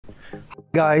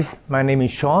Guys, my name is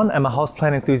Sean. I'm a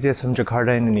houseplant enthusiast from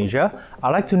Jakarta, Indonesia. I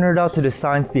like to nerd out to the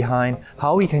science behind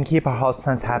how we can keep our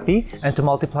houseplants happy and to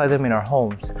multiply them in our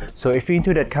homes. So if you're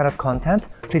into that kind of content,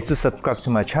 please do subscribe to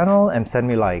my channel and send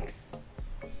me likes.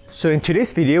 So in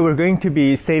today's video, we're going to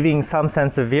be saving some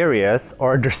sansevierias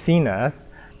or Dracaenas.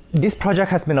 This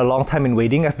project has been a long time in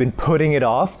waiting. I've been putting it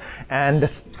off, and the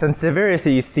sansevierias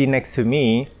that you see next to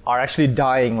me are actually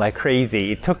dying like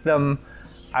crazy. It took them,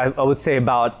 I would say,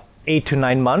 about 8 to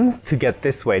 9 months to get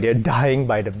this way. They're dying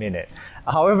by the minute.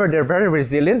 However, they're very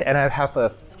resilient, and I have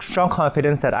a strong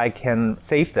confidence that I can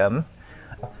save them.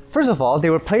 First of all,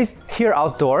 they were placed here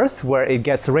outdoors where it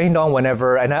gets rained on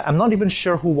whenever, and I'm not even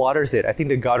sure who waters it. I think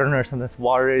the gardener sometimes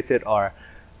waters it, or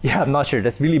yeah, I'm not sure.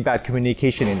 There's really bad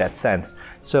communication in that sense.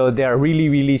 So they're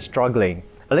really struggling.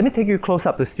 Let me take you close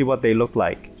up to see what they look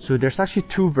like. So there's actually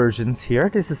two versions here.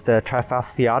 This is the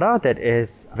trifasciata that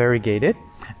is variegated.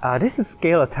 This is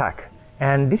scale attack,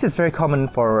 and this is very common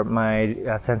for my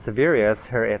sansevierias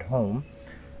here at home.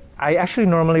 I actually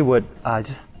normally would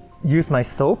just use my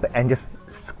soap and just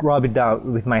scrub it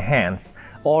down with my hands,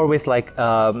 or with like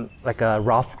a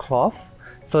rough cloth,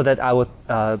 so that I would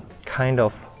kind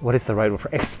of, what is the right word for,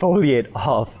 exfoliate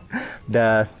off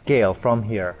the scale from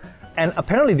here. And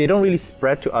apparently they don't really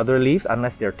spread to other leaves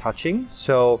unless they're touching.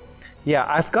 So yeah,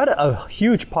 I've got a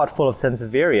huge pot full of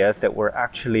sansevierias that were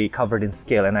actually covered in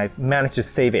scale, and I managed to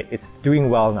save it. It's doing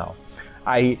well now.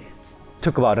 I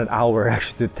took about an hour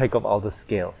actually to take off all the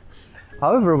scales.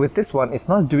 However, with this one, it's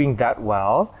not doing that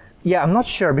well. Yeah, I'm not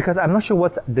sure, because I'm not sure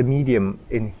what's the medium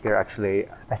in here actually.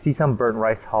 I see some burnt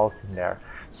rice hulls in there.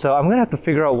 So I'm gonna have to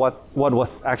figure out what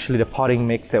was actually the potting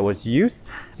mix that was used.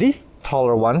 These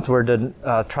taller ones were the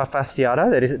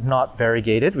trifasciata, that is not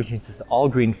variegated, which means it's all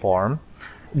green form.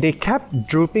 They kept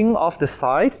drooping off the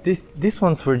sides. These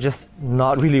ones were just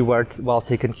not really well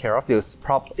taken care of. They was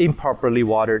improperly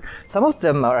watered. Some of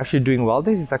them are actually doing well.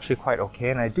 This is actually quite okay,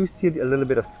 and I do see a little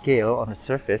bit of scale on the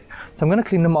surface. So I'm gonna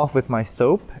clean them off with my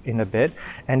soap in a bit.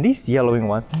 And these yellowing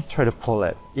ones, let's try to pull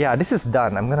it. Yeah, this is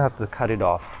done. I'm gonna have to cut it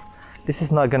off. This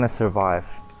is not gonna survive.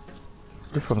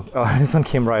 This one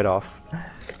came right off.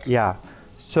 Yeah,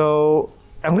 so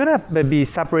I'm gonna be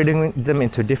separating them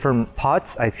into different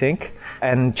pots, I think,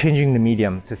 and changing the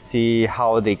medium to see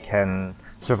how they can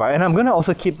survive. And I'm gonna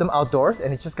also keep them outdoors,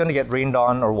 and it's just gonna get rained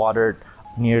on or watered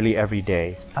nearly every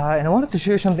day. And I wanted to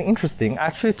show you something interesting. I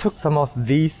actually took some of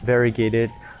these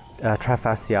variegated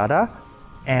trifasciata,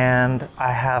 and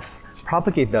I have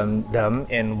propagated them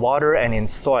in water and in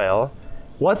soil.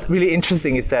 What's really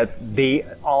interesting is that they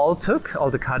all took all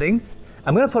the cuttings.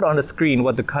 I'm gonna put on the screen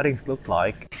what the cuttings look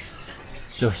like.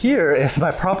 So here is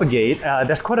my propagate.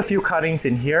 There's quite a few cuttings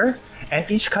in here, and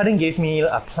each cutting gave me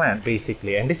a plant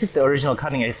basically. And this is the original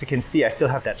cutting. As you can see, I still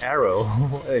have that arrow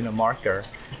in a marker.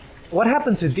 What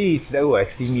happened to these? Oh, I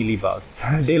see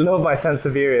mealybugs. They love my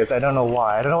sansevierias. I don't know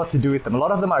why. I don't know what to do with them. A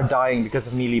lot of them are dying because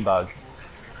of mealybugs.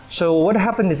 So what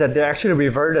happened is that they're actually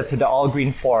reverted to the all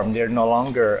green form. They're no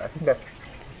longer, I think that's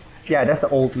the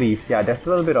old leaf. Yeah, there's a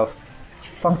little bit of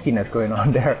funkiness going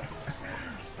on there.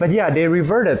 But yeah, they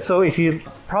reverted. So if you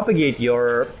propagate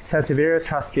your sansevieria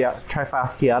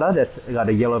trifasciata that's got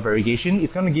a yellow variegation,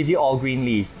 it's going to give you all green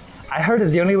leaves. I heard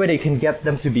that the only way they can get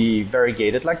them to be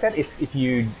variegated like that is if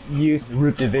you use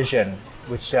root division,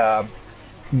 which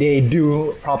they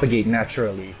do propagate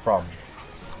naturally from.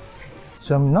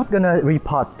 So I'm not gonna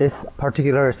repot this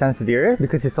particular sansevieria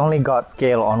because it's only got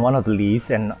scale on one of the leaves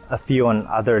and a few on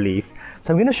other leaves.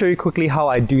 So I'm gonna show you quickly how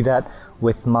I do that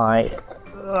with my,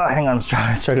 hang on,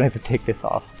 I'm struggling to take this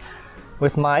off.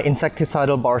 With my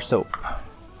insecticidal bar soap.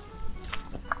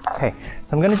 Okay, so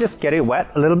I'm gonna just get it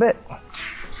wet a little bit.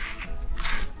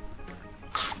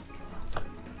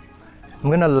 I'm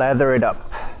gonna lather it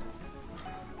up.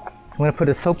 I'm gonna put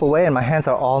the soap away, and my hands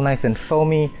are all nice and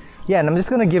foamy. Yeah, and I'm just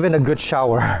gonna give it a good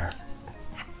shower.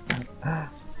 I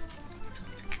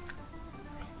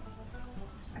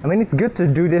mean, it's good to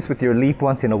do this with your leaf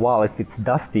once in a while if it's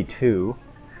dusty too.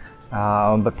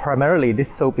 But primarily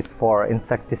this soap is for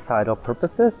insecticidal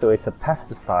purposes, so it's a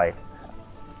pesticide.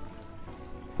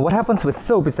 What happens with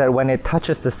soap is that when it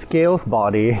touches the scales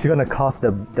body, it's gonna cause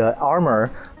the armor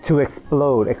to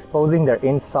explode, exposing their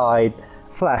inside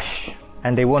flesh,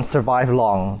 and they won't survive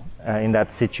long in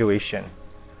that situation.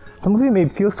 Some of you may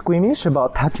feel squeamish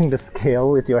about touching the scale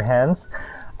with your hands.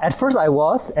 At first I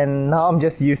was, and now I'm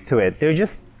just used to it. They're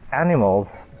just animals.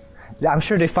 I'm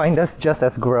sure they find us just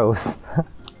as gross.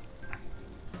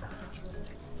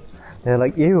 They're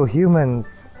like, ew, humans.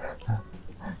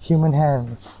 Human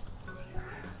hands.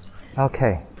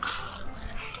 Okay.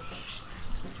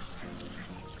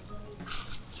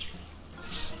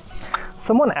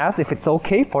 Someone asked if it's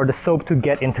okay for the soap to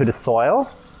get into the soil.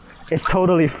 It's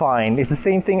totally fine. It's the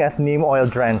same thing as neem oil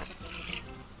drench.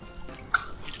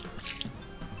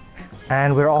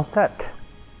 And we're all set.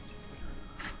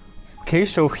 Okay,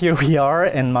 so here we are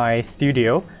in my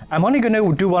studio. I'm only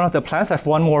gonna do one of the plants. I have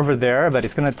one more over there, but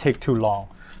it's gonna take too long.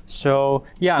 So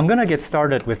yeah, I'm gonna get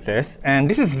started with this. And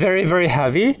this is very, very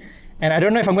heavy. And I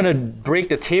don't know if I'm gonna break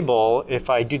the table if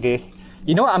I do this.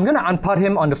 You know what? I'm gonna unpot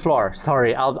him on the floor.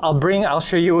 Sorry, I'll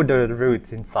show you the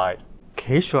roots inside.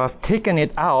 Okay, so I've taken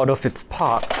it out of its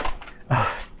pot.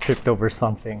 Tripped over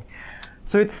something.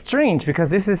 So it's strange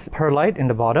because this is perlite in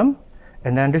the bottom,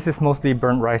 and then this is mostly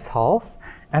burnt rice hulls.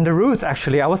 And the roots,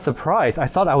 actually, I was surprised. I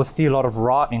thought I would see a lot of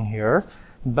rot in here,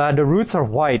 but the roots are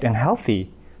white and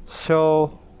healthy.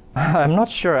 So I'm not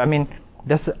sure. I mean,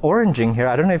 there's oranging here.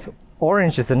 I don't know if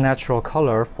orange is the natural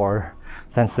color for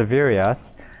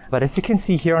sansevierias. But as you can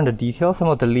see here on the detail, some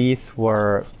of the leaves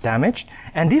were damaged.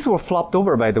 And these were flopped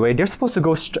over, by the way. They're supposed to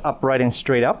go upright and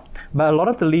straight up, but a lot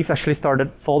of the leaves actually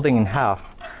started folding in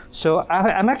half. So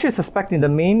I'm actually suspecting the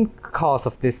main cause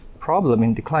of this problem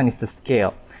in decline is the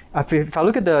scale. If I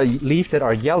look at the leaves that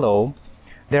are yellow,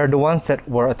 they're the ones that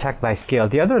were attacked by scale.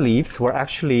 The other leaves were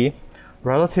actually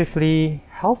relatively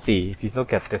healthy, if you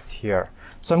look at this here.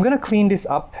 So I'm gonna clean this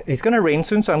up. It's gonna rain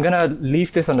soon, so I'm gonna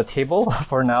leave this on the table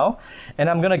for now, and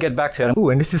I'm gonna get back to it.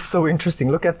 Ooh, and this is so interesting.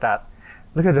 Look at that.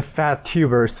 Look at the fat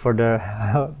tubers for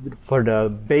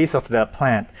the base of the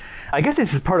plant. I guess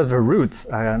this is part of the roots.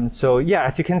 So yeah,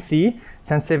 as you can see,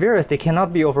 sansevierias, they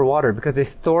cannot be overwatered because they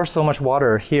store so much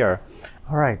water here.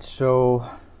 All right, so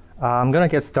I'm gonna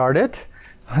get started.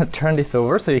 I'm gonna turn this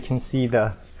over so you can see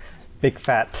the big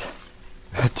fat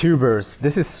tubers.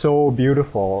 This is so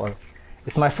beautiful.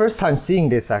 It's my first time seeing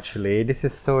this actually. This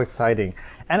is so exciting.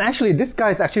 And actually this guy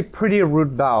is actually pretty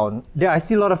root bound. I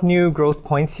see a lot of new growth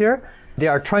points here. They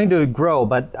are trying to grow,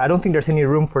 but I don't think there's any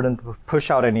room for them to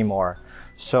push out anymore.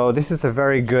 So this is a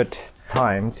very good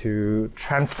time to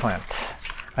transplant.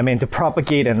 I mean, to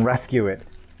propagate and rescue it.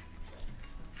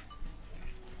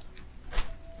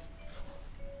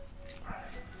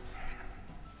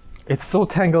 It's so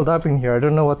tangled up in here. I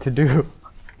don't know what to do.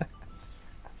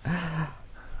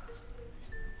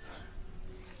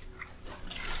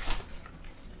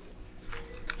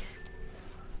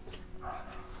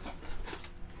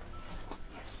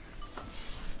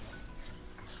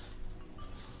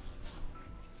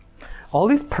 All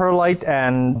these perlite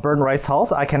and burnt rice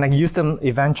hulls, I can use them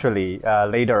eventually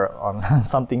later on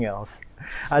something else.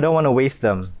 I don't want to waste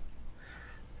them.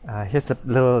 Here's a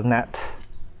little net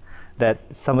that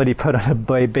somebody put on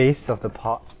the base of the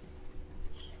pot.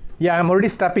 Yeah, I'm already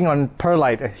stepping on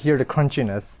perlite. I hear the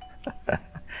crunchiness.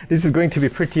 This is going to be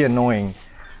pretty annoying.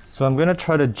 So I'm going to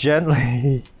try to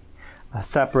gently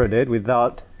separate it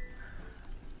without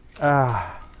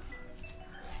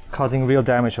causing real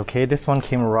damage. Okay, this one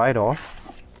came right off.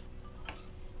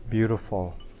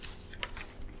 Beautiful.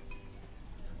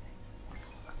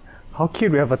 How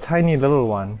cute, we have a tiny little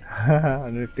one. I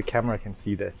don't know if the camera can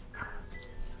see this.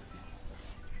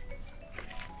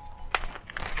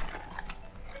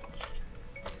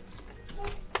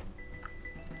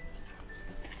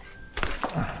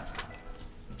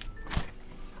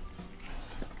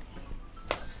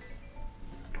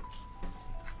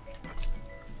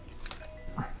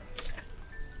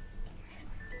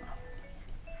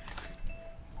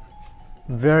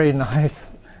 Very nice.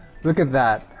 Look at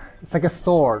that. It's like a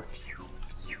sword.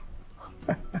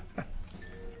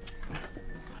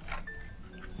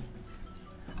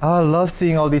 I love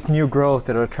seeing all these new growth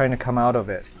that are trying to come out of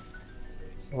it.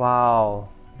 Wow,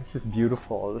 this is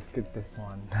beautiful. Look at this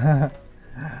one.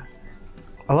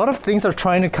 A lot of things are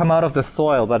trying to come out of the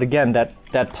soil, but again,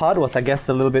 that pot was, I guess,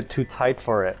 a little bit too tight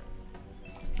for it.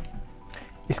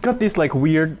 It's got these like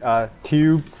weird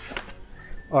tubes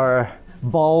or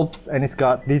bulbs, and it's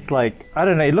got these like, I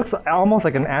don't know, it looks almost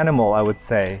like an animal, I would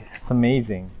say. It's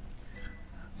amazing.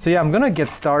 So yeah, I'm gonna get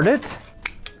started.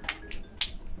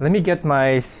 Let me get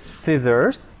my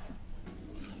scissors.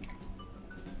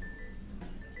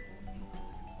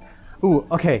 Ooh,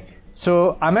 okay.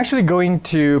 So I'm actually going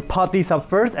to pot these up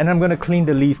first, and I'm gonna clean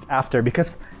the leaves after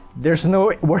because there's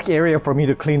no work area for me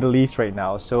to clean the leaves right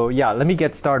now. So yeah, let me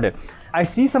get started. I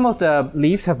see some of the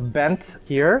leaves have bent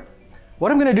here.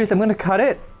 What I'm gonna do is I'm gonna cut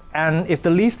it, and if the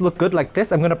leaves look good like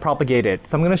this, I'm gonna propagate it.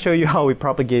 So I'm gonna show you how we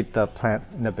propagate the plant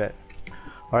in a bit.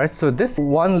 All right, so this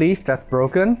one leaf that's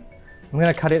broken, I'm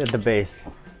gonna cut it at the base.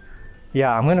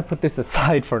 Yeah, I'm gonna put this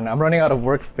aside for now. I'm running out of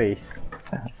workspace.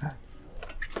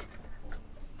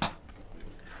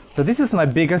 So this is my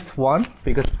biggest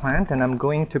plant, and I'm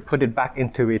going to put it back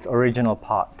into its original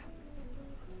pot.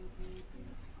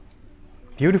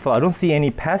 beautiful. I don't see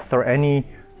any pests or any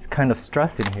kind of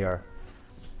stress in here.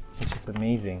 It's just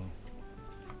amazing.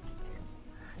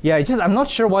 Yeah, I'm not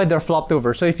sure why they're flopped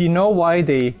over. So if you know why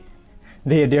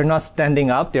they're not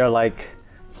standing up, they're like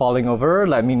falling over,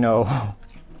 let me know.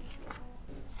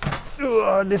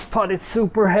 Ugh, this pot is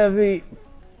super heavy.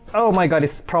 Oh my god,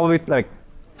 it's probably like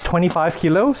 25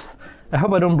 kilos. I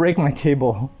hope I don't break my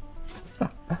table.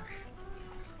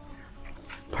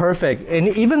 Perfect. And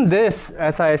even this,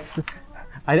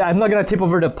 I'm not gonna tip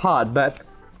over the pot, but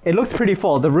it looks pretty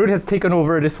full. The root has taken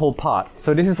over this whole pot.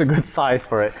 So this is a good size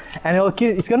for it. And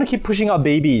it's gonna keep pushing out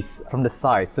babies from the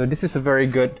side. So this is a very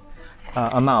good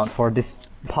amount for this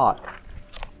pot.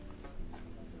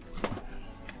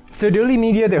 So the only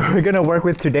media that we're gonna work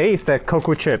with today is the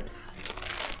cocoa chips.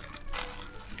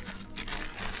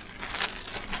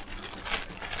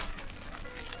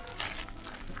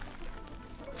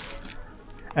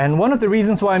 And one of the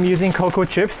reasons why I'm using cocoa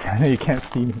chips, I know you can't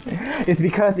see me, is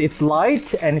because it's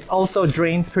light and it also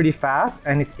drains pretty fast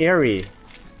and it's airy.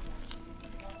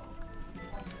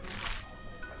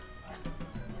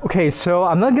 Okay, so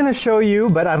I'm not gonna show you,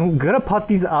 but I'm gonna pot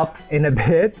these up in a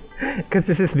bit because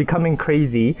this is becoming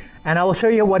crazy. And I will show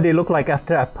you what they look like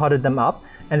after I've potted them up.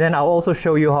 And then I'll also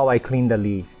show you how I clean the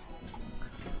leaves.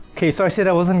 Okay, so I said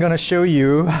I wasn't gonna show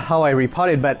you how I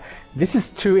repotted, but this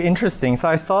is too interesting. So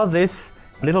I saw this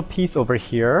little piece over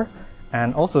here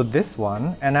and also this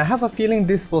one, and I have a feeling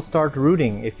this will start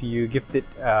rooting if you give it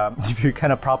if you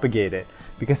kind of propagate it,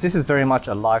 because this is very much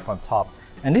alive on top.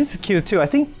 And this is cute too. I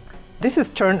think this is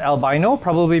turned albino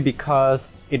probably because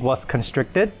it was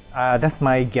constricted. That's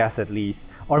my guess at least,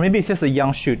 or maybe it's just a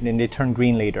young shoot and they turn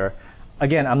green later.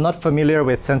 Again, I'm not familiar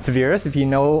with sansevierias, if you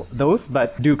know those,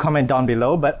 but do comment down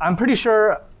below. But I'm pretty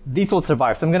sure these will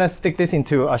survive, so I'm gonna stick this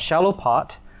into a shallow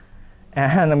pot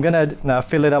and I'm gonna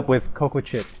fill it up with cocoa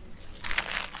chips.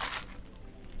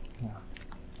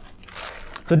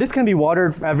 So this can be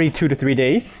watered every 2 to 3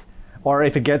 days, or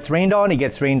if it gets rained on, it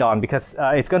gets rained on, because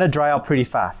it's gonna dry out pretty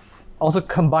fast. Also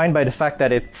combined by the fact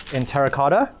that it's in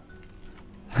terracotta.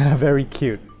 Very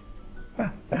cute.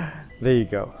 There you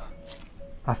go.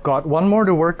 I've got one more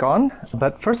to work on,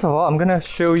 but first of all, I'm gonna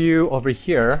show you over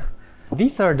here.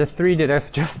 These are the 3 that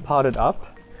I've just potted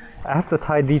up. I have to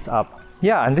tie these up.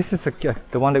 Yeah, and this is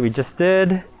the one that we just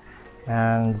did,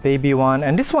 and baby one.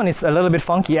 And this one is a little bit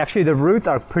funky. Actually, the roots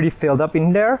are pretty filled up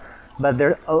in there, but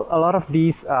there are a lot of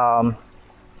these. I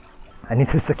need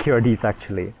to secure these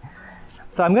actually.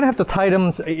 So I'm gonna have to tie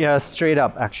them straight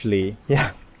up actually.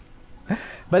 Yeah.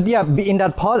 But yeah, in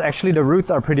that pot, actually the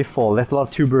roots are pretty full. There's a lot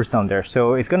of tubers down there.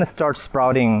 So it's gonna start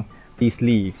sprouting these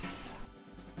leaves.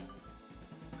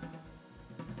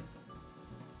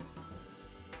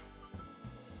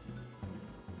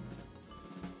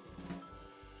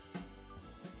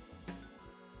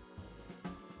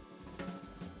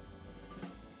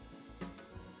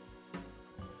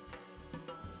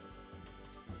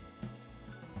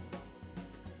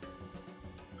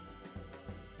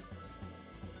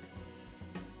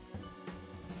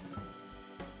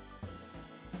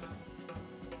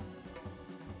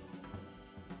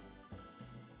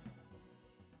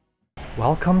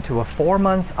 Welcome to a 4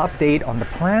 months update on the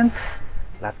plant.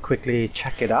 Let's quickly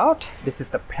check it out. This is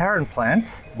the parent plant,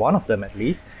 one of them at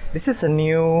least. This is a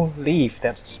new leaf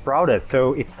that sprouted.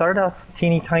 So it started out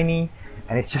teeny tiny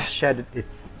and it's just shed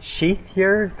its sheath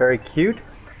here, very cute.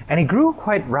 And it grew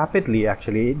quite rapidly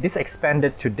actually. This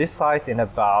expanded to this size in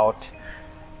about,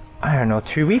 I don't know,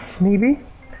 2 weeks maybe.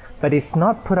 But it's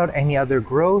not put out any other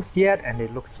growth yet and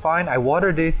it looks fine. I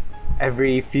water this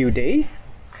every few days.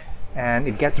 And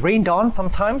it gets rained on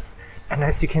sometimes, and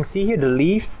as you can see here, the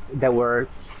leaves that were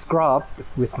scrubbed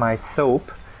with my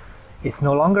soap is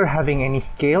no longer having any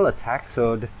scale attack,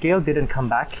 so the scale didn't come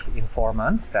back in 4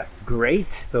 months. That's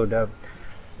great. So the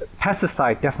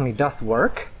pesticide definitely does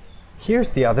work. Here's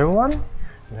the other one.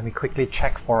 Let me quickly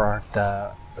check for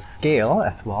the scale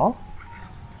as well.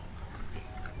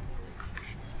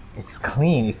 It's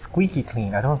clean, it's squeaky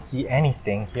clean. I don't see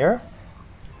anything here.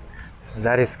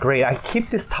 That is great. I keep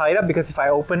this tied up because if I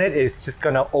open it, it's just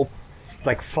gonna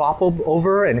like flop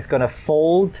over and it's gonna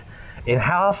fold in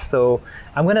half. So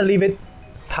I'm gonna leave it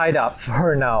tied up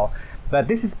for now. But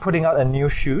this is putting out a new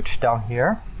shoot down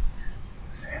here.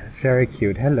 Very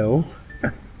cute. Hello.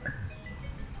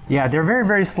 Yeah, they're very,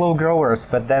 very slow growers,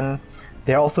 but then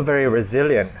they're also very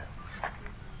resilient.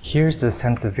 Here's the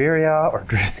sansevieria or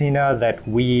Dracaena that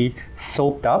we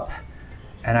soaked up.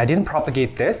 And I didn't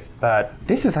propagate this, but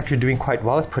this is actually doing quite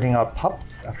well. It's putting out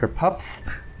pups after pups.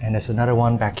 And there's another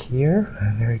one back here,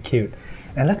 very cute.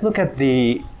 And let's look at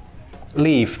the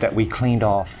leaf that we cleaned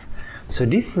off. So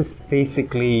this is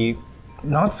basically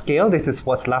not scale, this is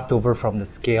what's left over from the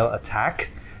scale attack.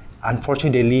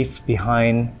 Unfortunately, they leave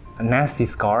behind a nasty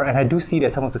scar, and I do see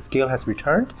that some of the scale has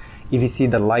returned. If you see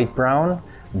the light brown,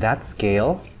 that's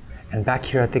scale. And back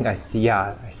here, I think I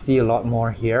see a lot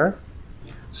more here.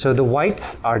 So the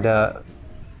whites are the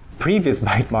previous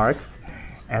bite marks,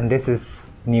 and this is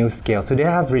new scale. So they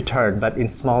have returned, but in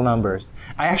small numbers.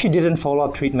 I actually didn't follow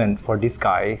up treatment for this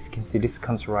guy. As you can see, this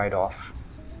comes right off.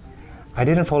 I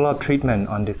didn't follow up treatment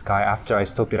on this guy after I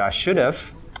soaked it. I should have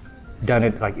done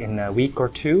it like in a week or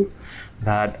two,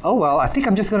 but oh well. I think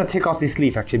I'm just gonna take off this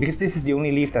leaf actually, because this is the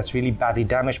only leaf that's really badly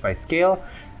damaged by scale.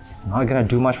 It's not gonna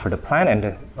do much for the plant, and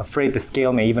I'm afraid the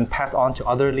scale may even pass on to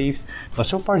other leaves. But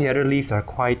so far the other leaves are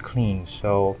quite clean,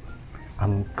 so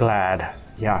I'm glad.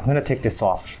 Yeah, I'm gonna take this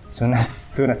off as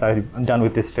soon as I'm done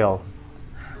with this fill.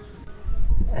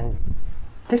 And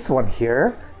this one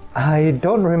here, I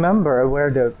don't remember where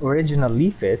the original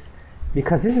leaf is,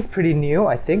 because this is pretty new,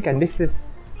 I think, and this is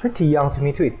pretty young to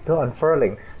me too. It's still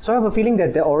unfurling. So I have a feeling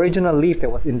that the original leaf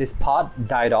that was in this pot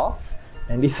died off,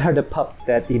 and these are the pups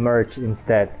that emerge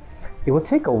instead. It will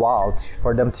take a while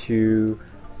for them to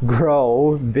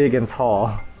grow big and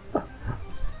tall.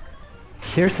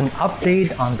 Here's an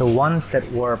update on the ones that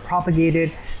were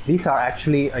propagated. These are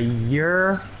actually a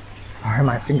year, sorry,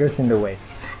 my finger's in the way.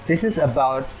 This is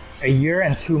about a year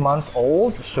and 2 months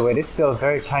old, so it is still a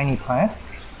very tiny plant.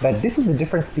 But this is a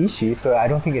different species, so I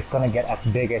don't think it's gonna get as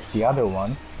big as the other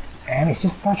one. And it's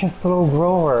just such a slow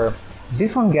grower.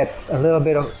 This one gets a little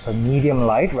bit of a medium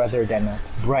light rather than a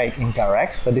bright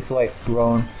indirect, so this is why it's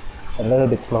grown a little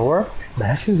bit slower. But I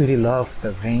actually really love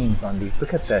the veins on these.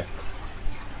 Look at this.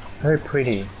 Very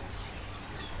pretty.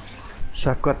 So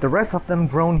I've got the rest of them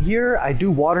grown here. I do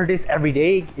water this every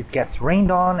day. It gets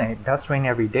rained on, and it does rain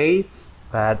every day.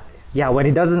 But yeah, when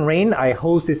it doesn't rain, I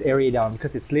hose this area down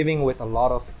because it's living with a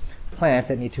lot of plants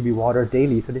that need to be watered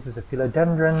daily. So this is a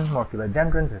philodendron, more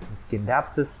philodendrons, there's some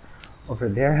scindapsus over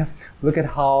there. Look at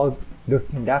how those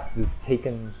scindapsus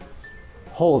taken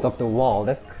hold of the wall.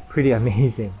 That's pretty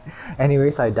amazing.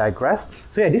 Anyways, I digress.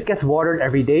 So yeah, this gets watered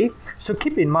every day. So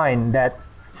keep in mind that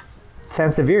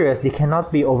sansevierias, they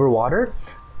cannot be overwatered.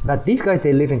 But these guys,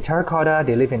 they live in terracotta,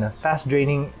 they live in a fast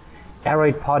draining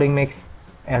aeroid potting mix,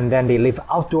 and then they live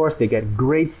outdoors, they get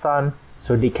great sun,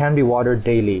 so they can be watered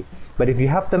daily. But if you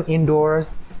have them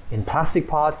indoors, in plastic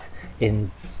pots,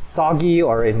 in soggy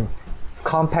or in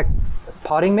compact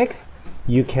potting mix,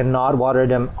 you cannot water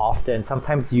them often.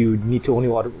 Sometimes you need to only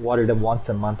water them once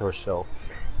a month or so.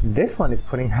 This one is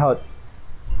putting out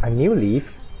a new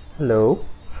leaf. Hello.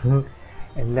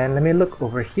 And then let me look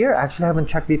over here. Actually, I haven't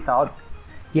checked this out.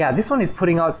 Yeah, this one is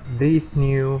putting out these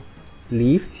new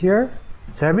leaves here.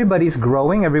 So everybody's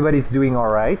growing, everybody's doing all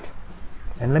right.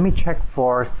 And let me check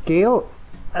for scale.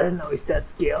 I don't know, is that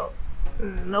scale?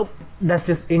 Nope, that's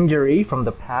just injury from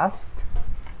the past.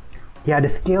 Yeah, the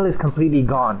scale is completely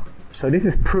gone. So this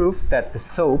is proof that the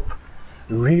soap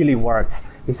really works.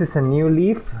 This is a new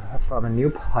leaf from a new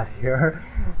pot here.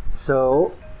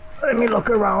 So let me look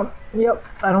around. Yep,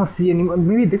 I don't see any.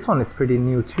 Maybe this one is pretty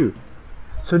new too.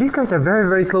 So these guys are very,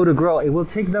 very slow to grow. It will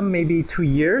take them maybe 2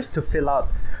 years to fill out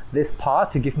this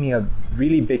pot to give me a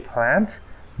really big plant,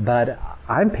 but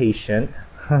I'm patient.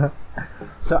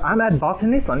 So I'm at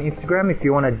Botanist on Instagram. If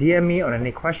you want to DM me on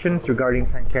any questions regarding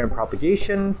plant care and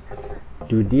propagations,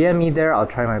 do DM me there. I'll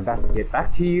try my best to get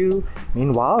back to you.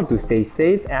 Meanwhile, do stay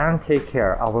safe and take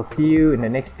care. I will see you in the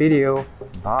next video.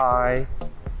 Bye.